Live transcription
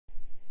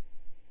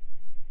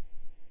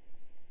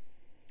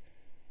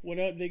What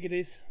up,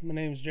 diggities? My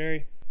name's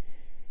Jerry.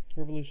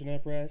 Revolution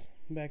Uprise.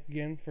 I'm back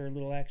again for a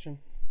little action.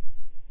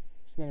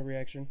 It's not a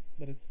reaction,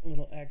 but it's a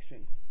little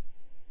action.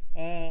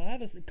 I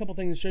have a couple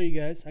things to show you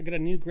guys. I got a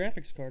new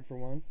graphics card for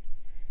one,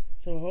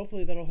 so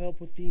hopefully that'll help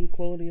with the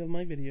quality of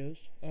my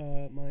videos.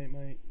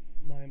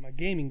 My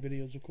gaming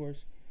videos, of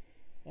course.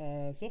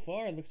 So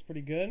far, it looks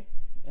pretty good.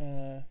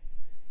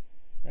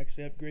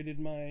 Actually upgraded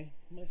my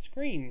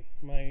screen,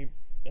 my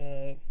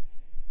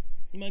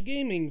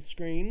gaming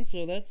screen,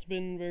 so that's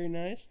been very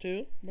nice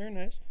too. Very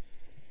nice.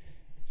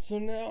 So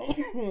now,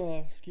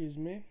 excuse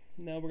me.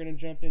 Now we're gonna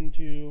jump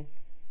into.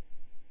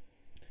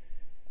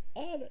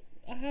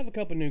 I have a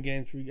couple new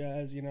games for you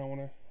guys. I want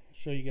to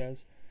show you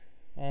guys.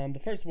 The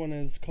first one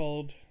is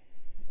called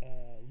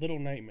Little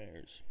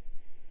Nightmares,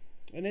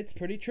 and it's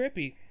pretty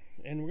trippy.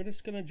 And we're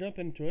just gonna jump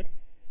into it.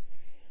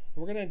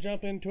 We're gonna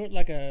jump into it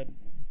like a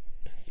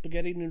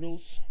spaghetti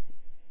noodles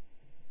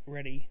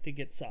ready to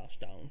get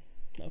sauced on.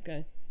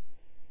 Okay.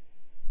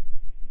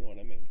 You know what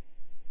I mean?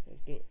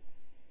 Let's do it.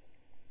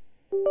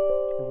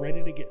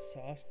 Ready to get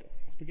sauced.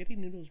 Spaghetti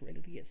noodles ready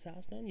to get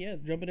sauced on? Yeah,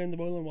 jump it in the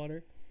boiling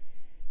water.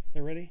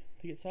 They're ready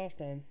to get sauced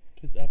on.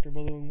 Because after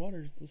boiling water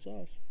is the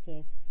sauce.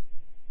 So,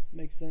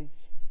 makes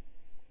sense.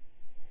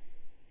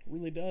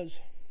 Really does.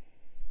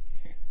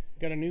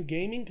 Got a new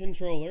gaming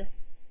controller.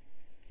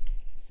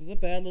 This is a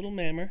bad little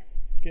mammer.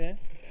 Okay.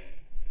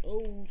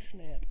 Oh,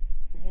 snap.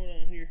 Hold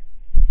on here.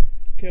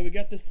 Okay, we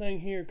got this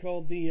thing here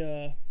called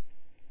the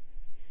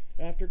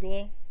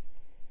Afterglow.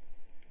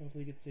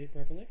 Hopefully you can see it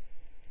properly.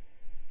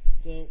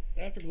 So,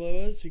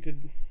 Afterglow is, you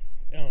could,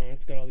 I don't know,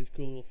 it's got all these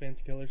cool little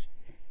fancy colors.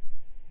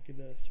 You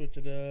could switch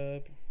it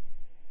up.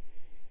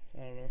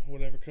 I don't know,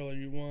 whatever color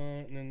you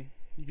want. And then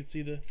you can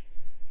see the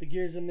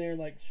gears in there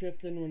like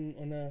shifting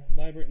when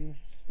vibrating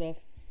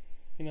stuff.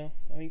 I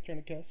ain't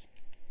trying to cuss.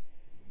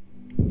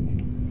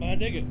 But I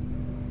dig it.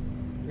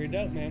 Pretty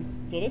dope,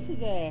 man. So this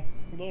is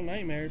Little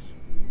Nightmares.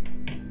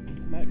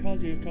 Might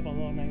cause you a couple of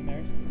little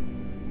nightmares.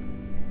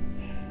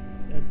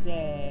 It's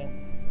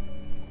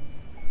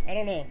I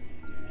don't know.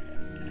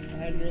 I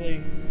hadn't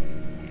really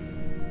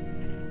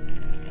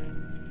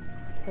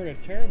heard a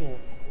terrible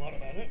lot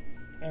about it.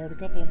 I heard a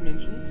couple of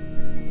mentions,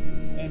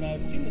 and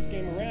I've seen this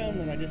game around,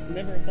 and I just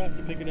never thought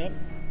to pick it up.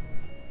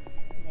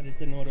 I just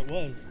didn't know what it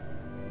was.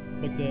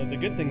 But the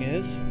good thing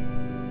is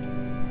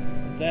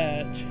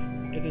that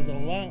it is a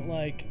lot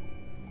like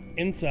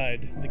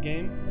Inside the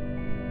game.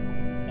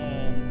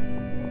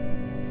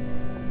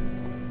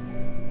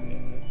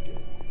 Yeah, that's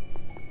good.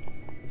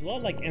 It's a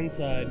lot like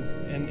Inside,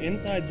 and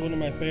Inside's one of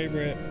my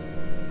favorite.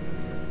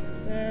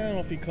 I don't know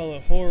if you call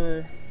it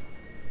horror.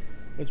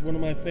 But it's one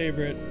of my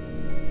favorite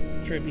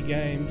trippy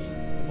games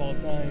of all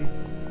time,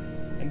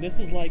 and this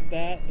is like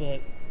that,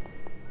 but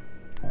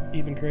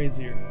even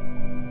crazier,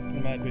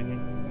 in my opinion.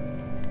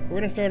 We're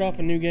gonna start off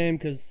a new game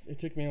because it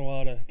took me a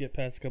while to get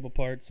past a couple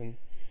parts, and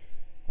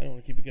I don't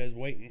want to keep you guys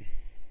waiting.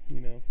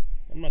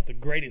 I'm not the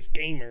greatest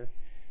gamer.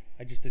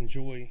 I just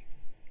enjoy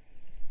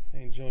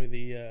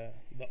the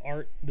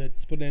art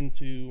that's put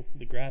into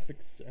the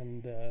graphics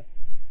and the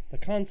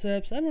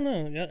concepts. I don't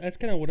know. That's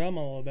kind of what I'm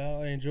all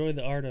about. I enjoy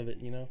the art of it,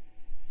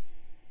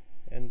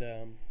 And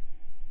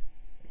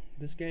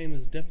this game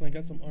has definitely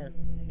got some art.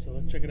 So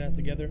let's check it out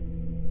together.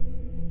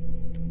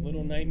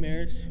 Little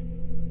Nightmares.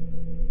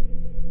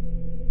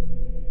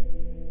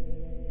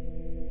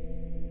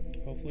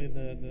 Hopefully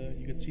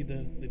you can see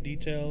the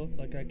detail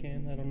like I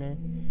can. I don't know.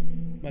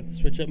 Might have to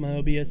switch up my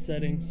OBS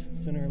settings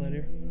sooner or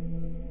later.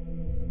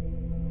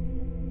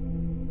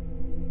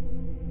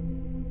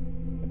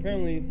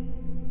 Apparently,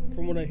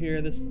 from what I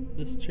hear, this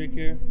chick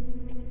here,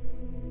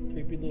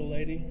 creepy little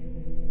lady,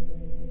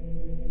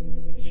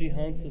 she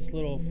haunts this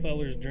little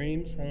feller's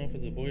dreams. I don't know if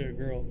it's a boy or a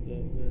girl,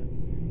 the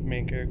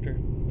main character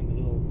in the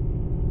little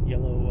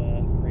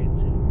yellow rain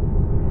suit.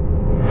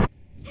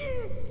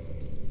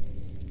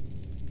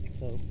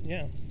 So,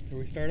 yeah, here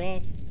we start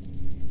off.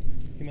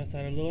 He must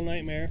have had a little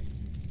nightmare.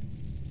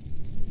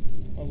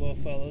 All little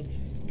fellas,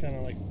 kind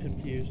of like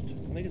confused.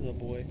 I think it's a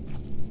boy.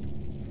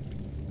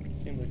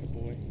 Seems like a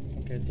boy.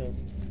 Okay, so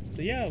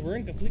yeah, we're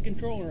in complete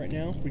control right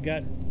now. We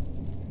can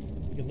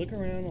look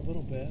around a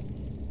little bit.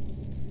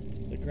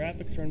 The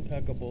graphics are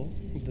impeccable.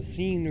 The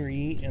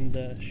scenery and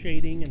the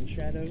shading and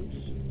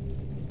shadows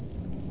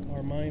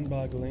are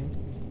mind-boggling.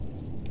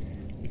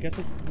 We got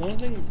this. The only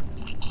thing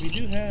we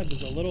do have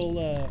is a little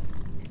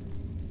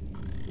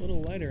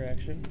lighter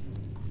action.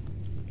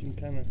 You can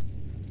kind of,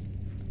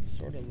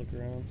 sort of look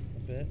around a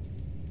bit.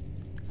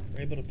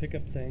 We're able to pick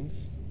up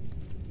things.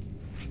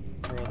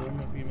 Throw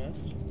them if you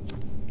must.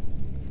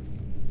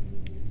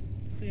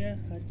 So yeah,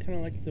 I kind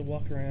of like to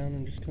walk around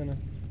and just kind of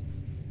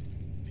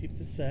peep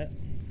the set.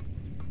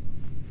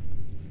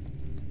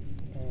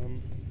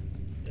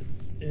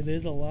 It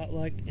is a lot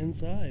like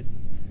Inside,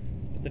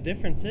 but the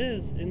difference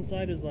is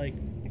Inside is like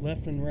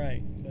left and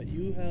right, but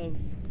you have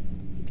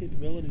the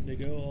capability to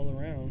go all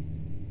around,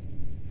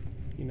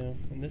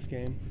 in this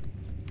game.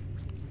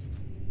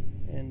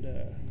 And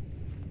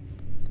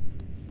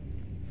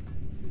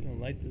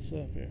light this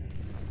up here.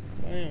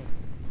 Bam.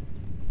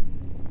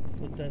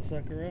 Let that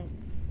sucker out.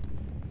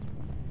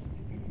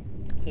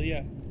 So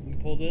yeah, you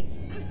pull this.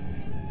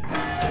 I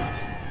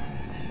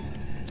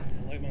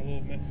light my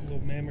little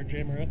mammer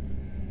jammer up.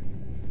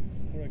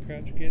 How do I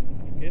crouch again?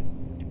 I forget.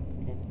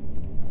 Oh.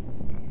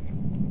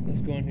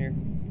 Let's go in here.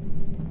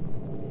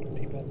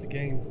 Peep out the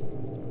game.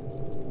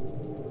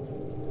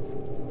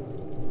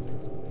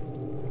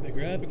 The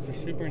graphics are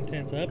super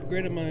intense. I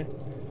upgraded my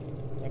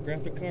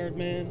graphic card,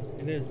 man.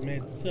 It has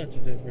made such a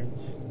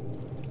difference.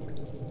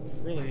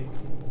 Really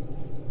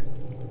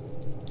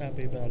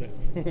happy about it.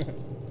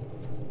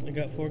 I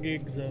got 4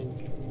 gigs of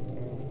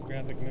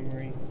graphic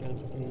memory,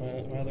 and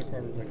my other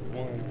card was like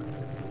 1.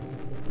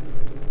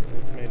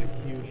 It's made a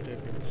huge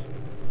difference.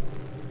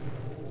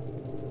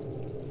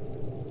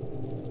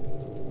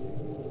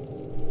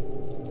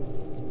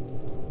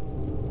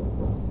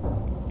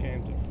 This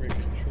game's a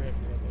freaking trip,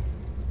 brother.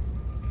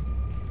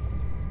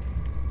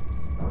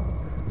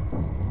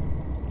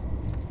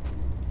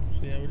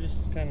 So yeah, we're just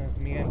kind of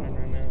meandering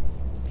right now,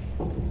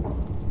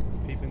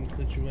 peeping the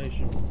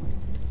situation.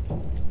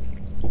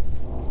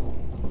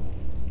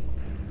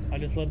 I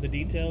just love the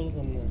details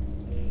and the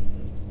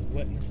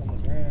wetness on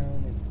the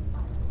ground.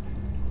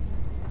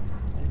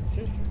 And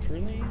it's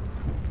really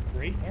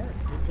great art.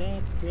 Good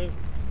job. Good.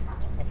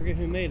 I forget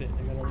who made it.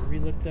 I gotta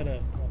re-look that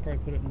up. I'll probably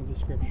put it in the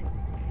description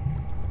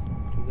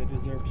because they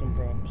deserve some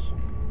props.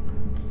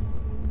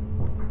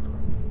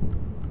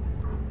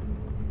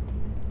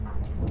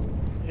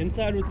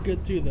 Inside was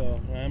good too, though.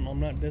 I'm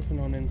not dissing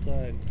on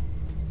inside,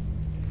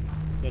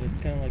 but it's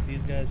kind of like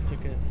these guys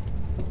took it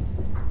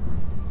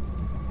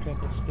a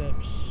couple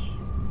steps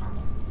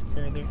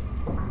further.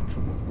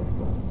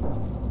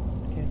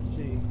 Can't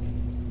see.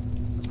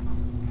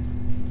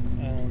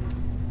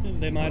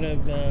 They might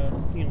have,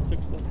 you know, took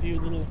a few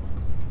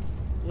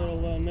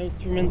little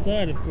notes from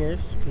inside, of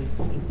course,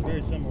 because it's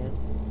very similar.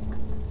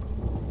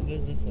 What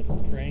is this, a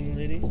praying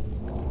lady? Yeah,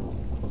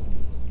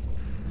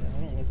 I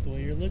don't like the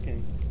way you're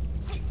looking.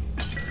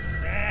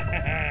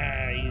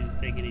 You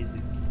take it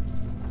easy,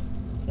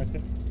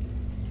 sucker.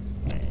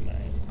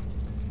 Man.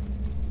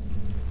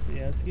 So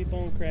yeah, let's keep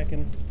on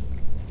cracking.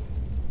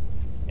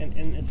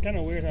 And it's kind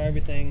of weird how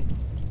everything.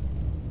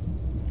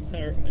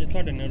 It's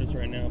hard to notice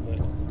right now, but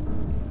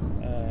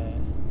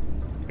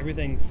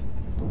everything's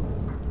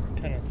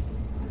kind of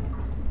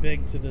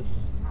big to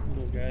this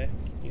little guy.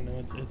 You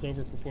know, it's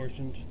over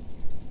proportioned.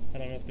 I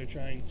don't know if they're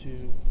trying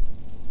to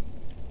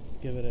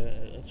give it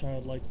a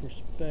childlike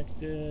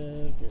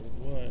perspective or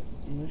what.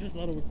 And there's just a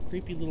lot of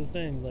creepy little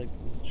things, like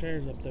there's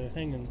chairs up there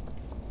hanging.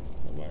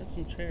 Why are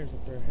some chairs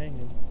up there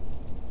hanging?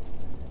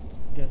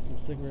 Got some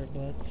cigarette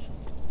butts.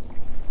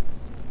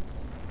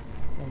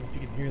 I don't know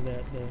if you can hear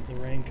that, the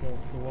raincoat,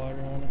 the water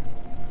on it.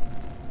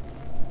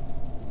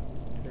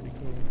 Pretty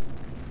cool.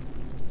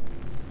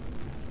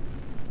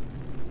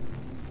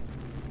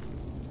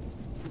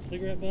 Some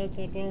cigarette butts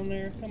up on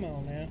there? Come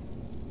on now.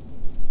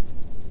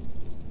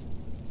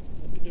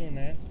 Don't be doing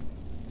that.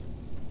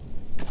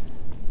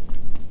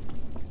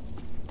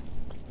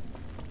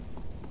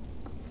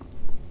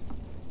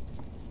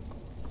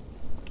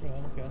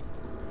 Oh, okay.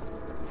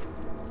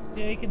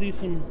 Yeah, you can do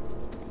some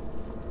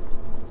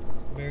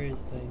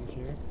various things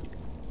here.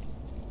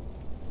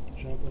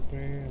 Jump up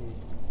there and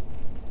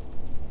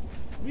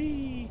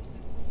whee!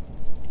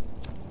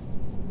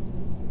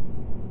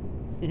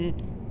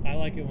 I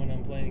like it when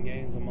I'm playing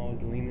games. I'm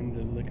always leaning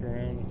to look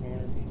around the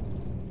corners.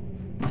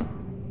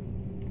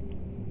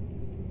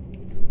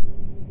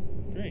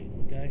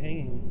 Great, guy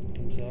hanging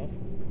himself.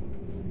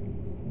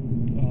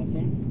 It's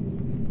awesome.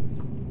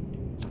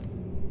 A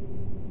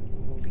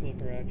little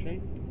slipper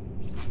action.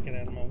 Get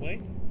out of my way.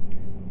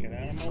 Get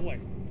out of my way.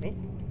 Oh.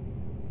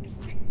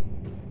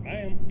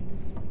 Bam.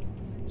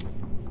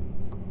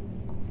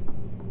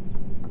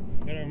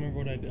 Gotta remember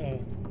what I did. Oh,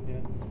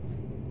 yeah.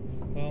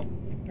 Well,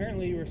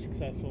 apparently you were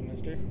successful,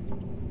 mister.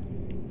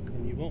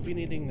 And you won't be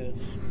needing this.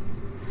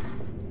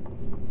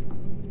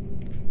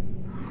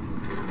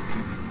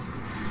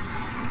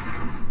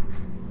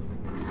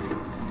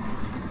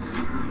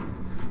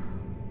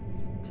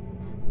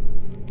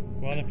 A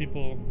lot of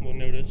people will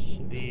notice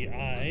the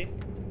eye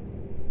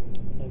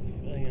of,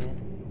 you know,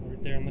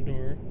 right there on the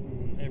door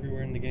and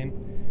everywhere in the game.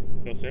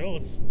 They'll say, oh,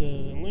 it's the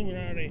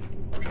Illuminati.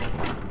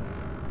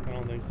 I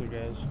don't think so,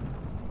 guys.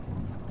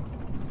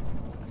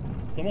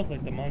 It's almost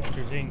like the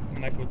Monsters, Inc.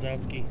 Mike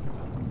Wazowski.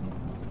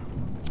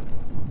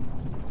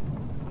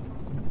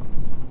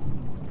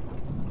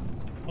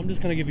 I'm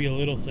just gonna give you a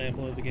little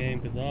sample of the game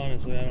because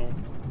honestly, I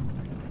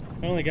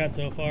only got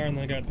so far and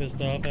then I got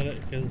pissed off at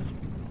it because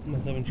I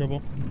was having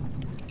trouble.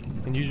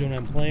 And usually when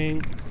I'm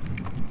playing,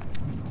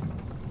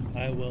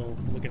 I will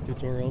look at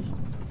tutorials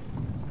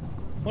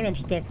when I'm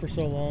stuck for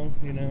so long,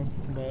 you know,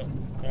 but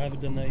I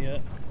haven't done that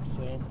yet,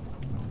 so.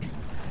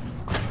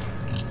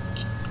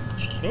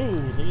 Oh,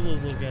 look at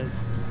those little guys.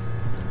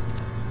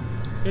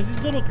 There's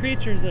these little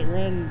creatures that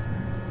run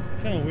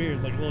kind of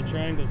weird, like little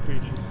triangle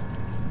creatures.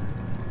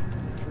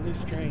 It's really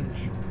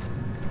strange.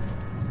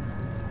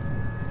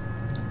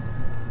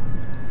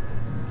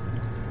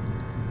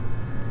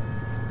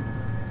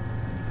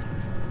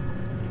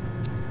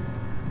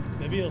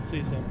 Maybe you'll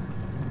see some.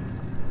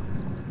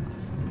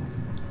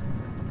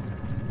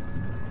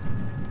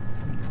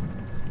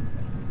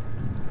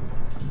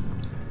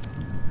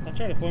 I'll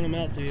try to point them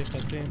out to you if I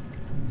see them.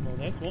 Oh,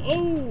 that's one.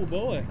 Oh,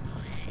 boy.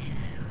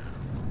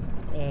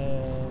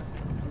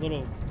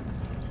 Little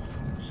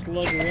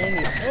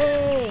sluggeroni.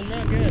 Oh,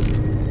 not good.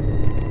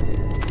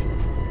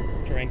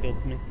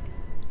 Strangled me.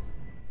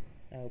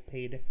 Oh,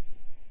 Peter.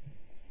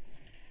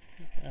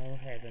 Oh,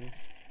 heavens.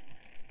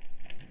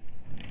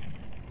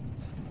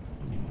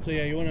 So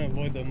yeah, you want to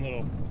avoid them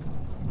little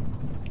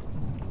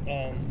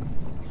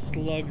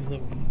slugs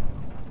of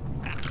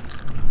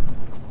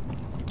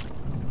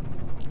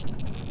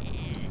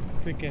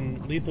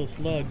freaking lethal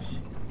slugs.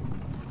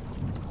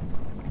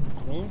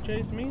 Don't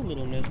chase me,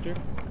 little mister.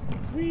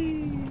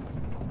 Whee!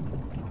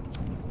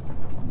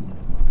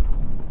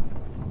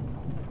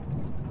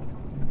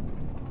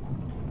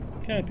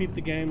 Kind of peep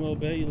the game a little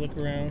bit. You look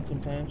around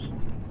sometimes.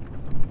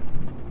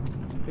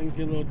 Things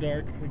get a little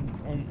dark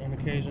on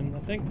occasion. I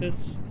think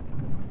these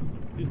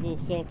little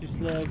salty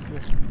slugs will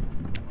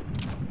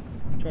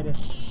try to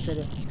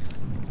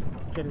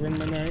ruin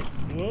my night.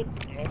 Whoop!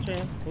 Watch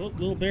out! Whoop!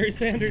 Little Barry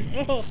Sanders.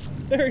 Oh,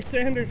 Barry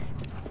Sanders.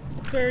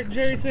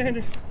 Jerry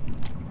Sanders.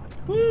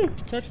 Woo!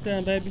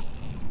 Touchdown, baby.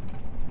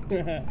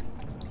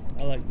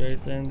 I like Barry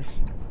Sanders.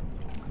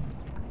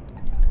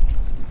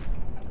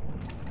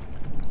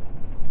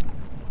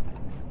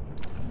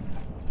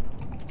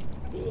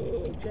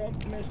 Ooh,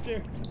 jump,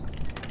 mister.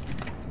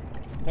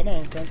 Come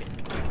on, dunk it.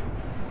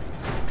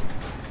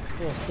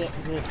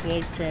 Little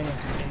slugs trying to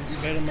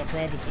invade on my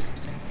privacy.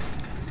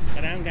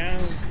 But I'm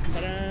gone.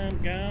 But I'm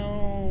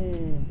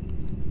gone.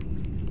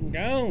 I'm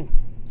gone.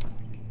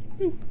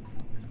 Woo.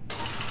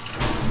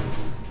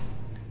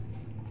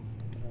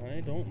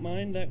 I don't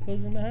mind that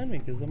closing behind me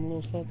because I'm a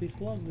little salty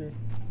slug there.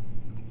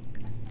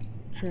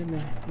 Trying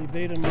to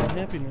evade on my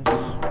happiness.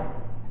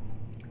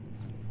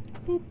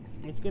 Boop.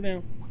 Let's go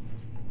down.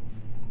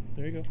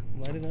 There you go.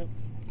 Light it up.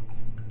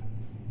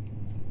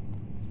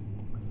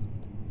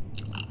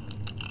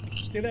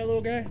 See that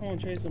little guy? I want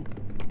to chase him.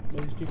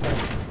 But he's too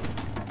fast.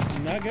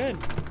 Not good.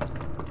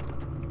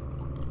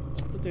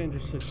 It's a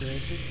dangerous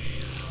situation.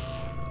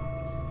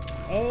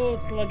 Oh,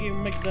 Sluggy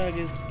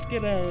McDuggies.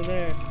 Get out of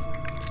there.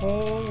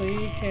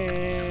 Holy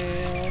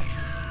cow.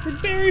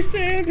 And Barry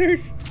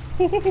Sanders.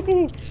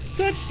 Whoa.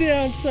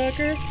 Touchdown,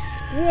 sucker.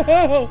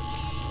 Whoa.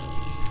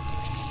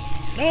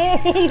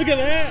 Oh, look at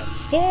that.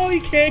 Oh, he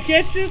can't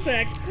catch this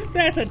axe.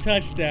 That's a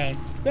touchdown.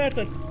 That's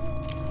a...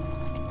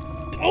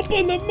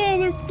 Open the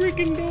mother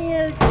freaking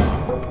door.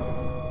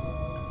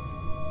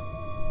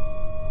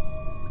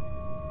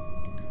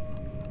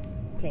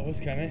 That was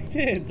kind of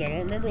intense. I don't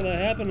remember that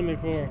happened to me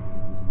before.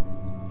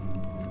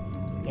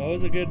 That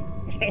was a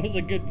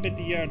good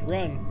 50-yard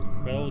run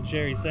by old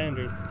Jerry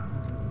Sanders.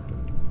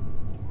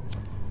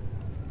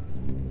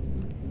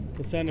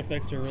 The sound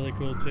effects are really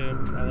cool too.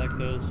 I like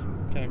those.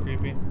 Kind of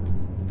creepy.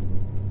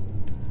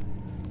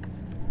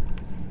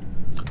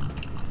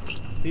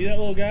 See that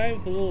little guy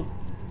with the little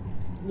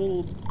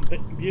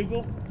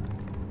bugle?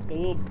 The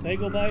little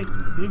bagel bite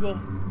bugle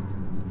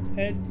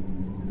head?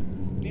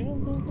 Do you know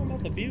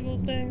about the bugle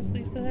things they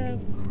used to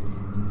have?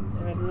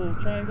 They have a little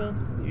triangle.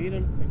 You eat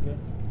them.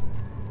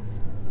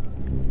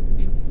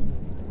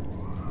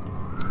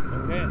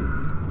 Okay.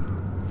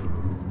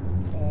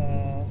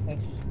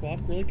 Let's just walk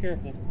really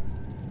careful.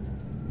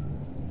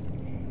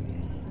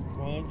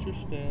 Watch your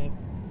step.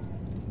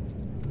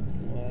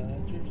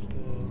 Watch your step.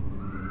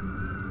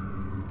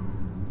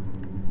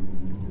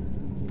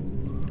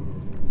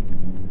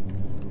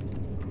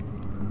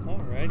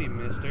 Alrighty,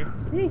 mister.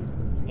 Woo!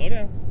 Slow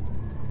down.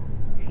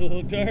 It's a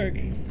little dark.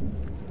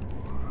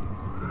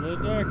 It's a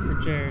little dark for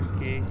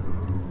Cherokee.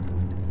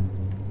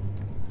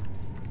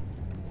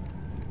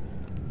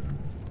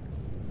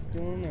 What's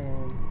going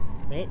on?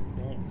 Oh,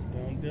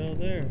 don't go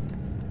there.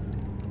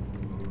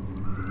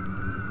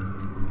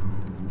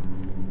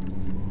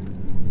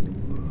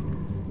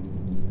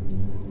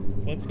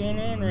 What's going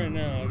on right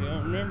now? I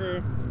don't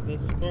remember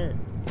this part.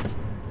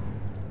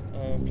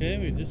 Okay,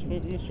 we just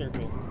went in a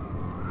circle.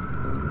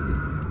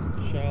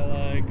 Shall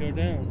I go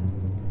down?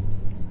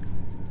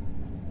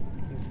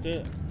 Let's do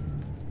it.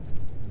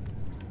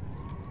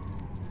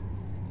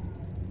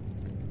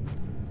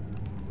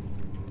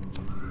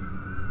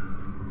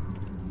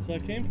 So I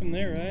came from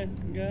there, right,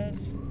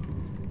 guys?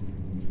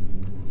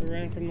 I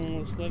ran from the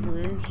little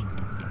sluggaroos.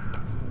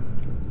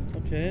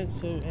 Okay,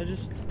 so I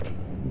just...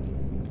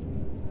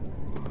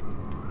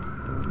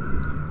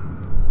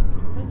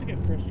 Sometimes I get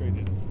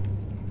frustrated.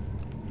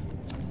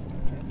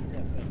 I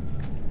forgot things.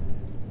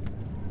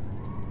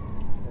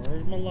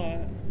 Where's my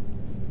light?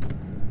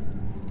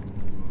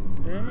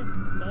 Damn it!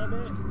 Stop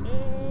it!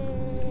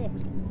 Oh!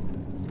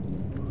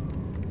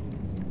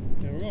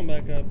 Okay, we're going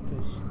back up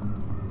because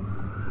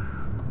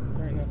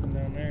there ain't nothing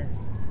down there.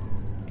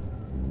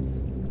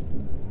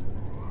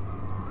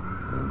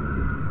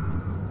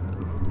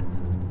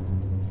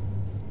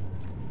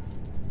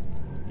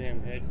 Damn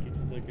head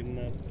keeps looking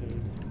up,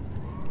 dude.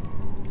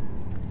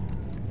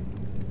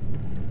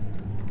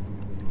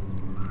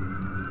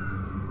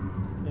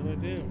 What do I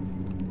do?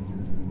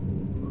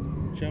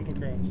 jump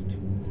across. Like a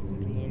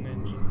little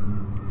ninja.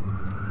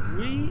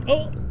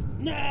 Oh!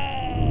 No!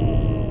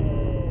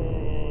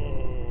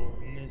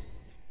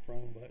 Missed.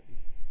 Wrong button.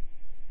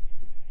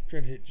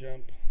 Tried to hit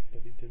jump,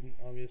 but he didn't,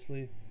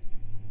 obviously.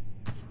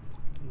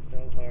 He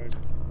fell hard.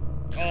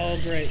 Oh,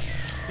 great.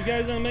 You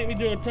guys gonna make me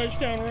do a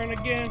touchdown run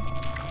again?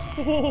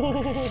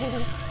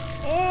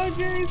 Oh,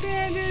 Jerry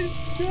Sanders!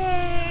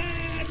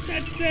 Ah,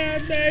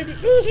 touchdown, baby!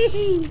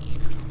 Woo-hoo-hoo.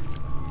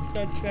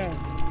 Touchdown.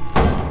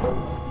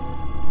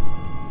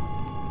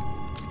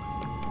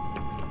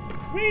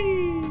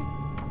 Whee!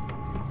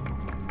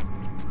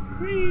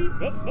 Whee!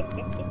 Oh, oh, oh,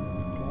 oh.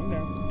 Calm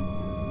down.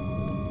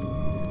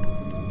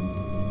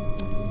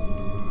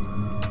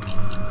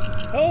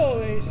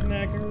 Holy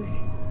snackers!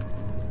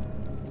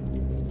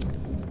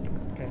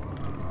 Okay.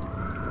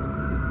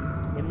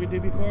 What did we do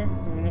before?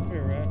 We went up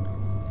here, right?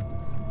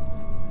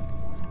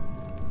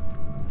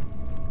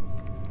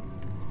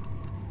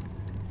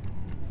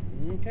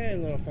 Okay,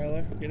 little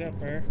fella, get up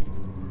there.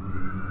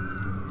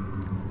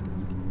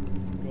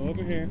 Go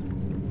over here.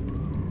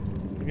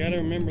 We gotta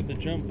remember the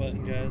jump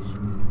button, guys.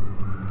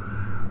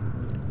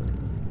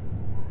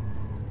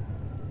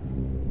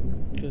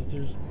 Because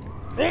there's...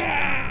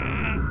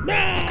 No!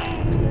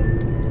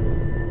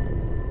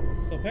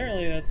 So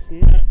apparently that's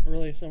not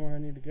really somewhere I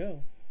need to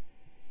go.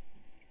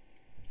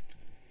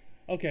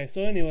 Okay,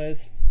 so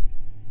anyways.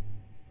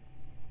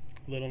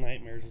 Little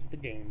Nightmares is the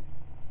game.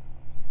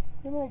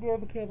 I'm gonna go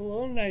have a couple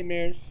Little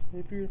Nightmares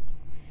if you're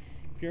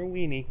a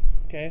weenie,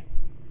 okay?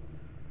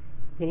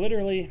 But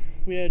literally,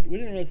 we didn't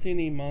really see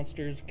any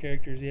monsters,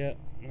 characters yet,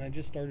 and I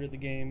just started the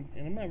game,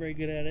 and I'm not very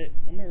good at it.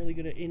 I'm not really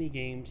good at any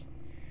games,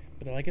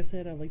 but like I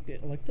said, I like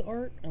the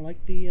art. I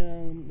like the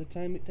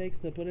time it takes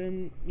to put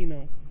in, you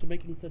know, to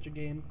making such a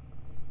game.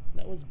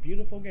 That was a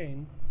beautiful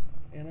game,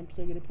 and I'm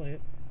still gonna play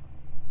it.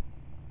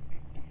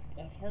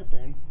 That's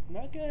heartburn.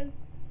 Not good.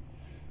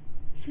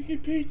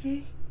 Freaking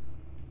pizza.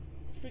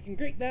 Freaking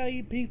great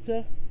value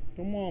pizza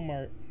from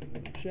Walmart.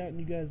 Shouting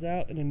you guys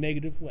out in a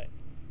negative way.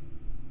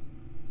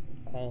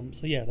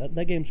 So yeah,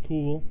 that game's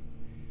cool.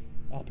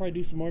 I'll probably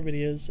do some more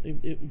videos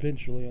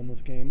eventually on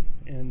this game.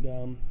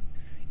 And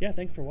yeah,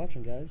 thanks for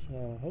watching, guys.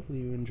 Hopefully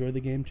you enjoy the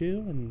game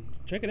too, and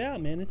check it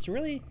out, man. It's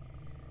really,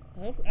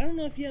 I don't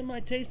know if you have my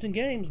taste in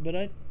games, but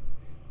I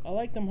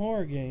like them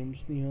horror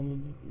games. You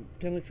know,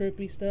 kind of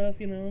trippy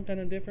stuff. You know, kind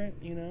of different.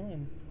 You know,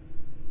 and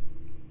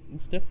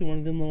it's definitely one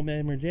of them little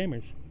mammer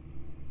jammers.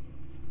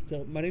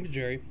 So my name is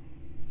Jerry.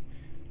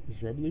 This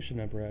is Revolution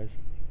Uprise.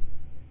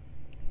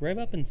 Rev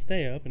up and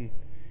stay up, and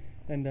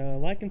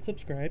like and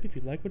subscribe if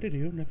you like what I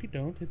do, and if you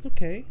don't, it's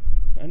okay.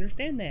 I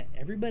understand that.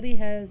 Everybody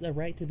has a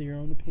right to their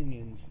own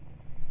opinions.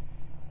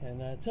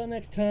 And until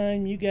next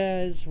time, you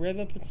guys rev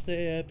up and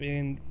stay up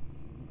and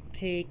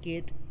take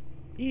it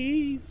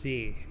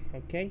easy.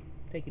 Okay?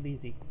 Take it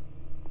easy.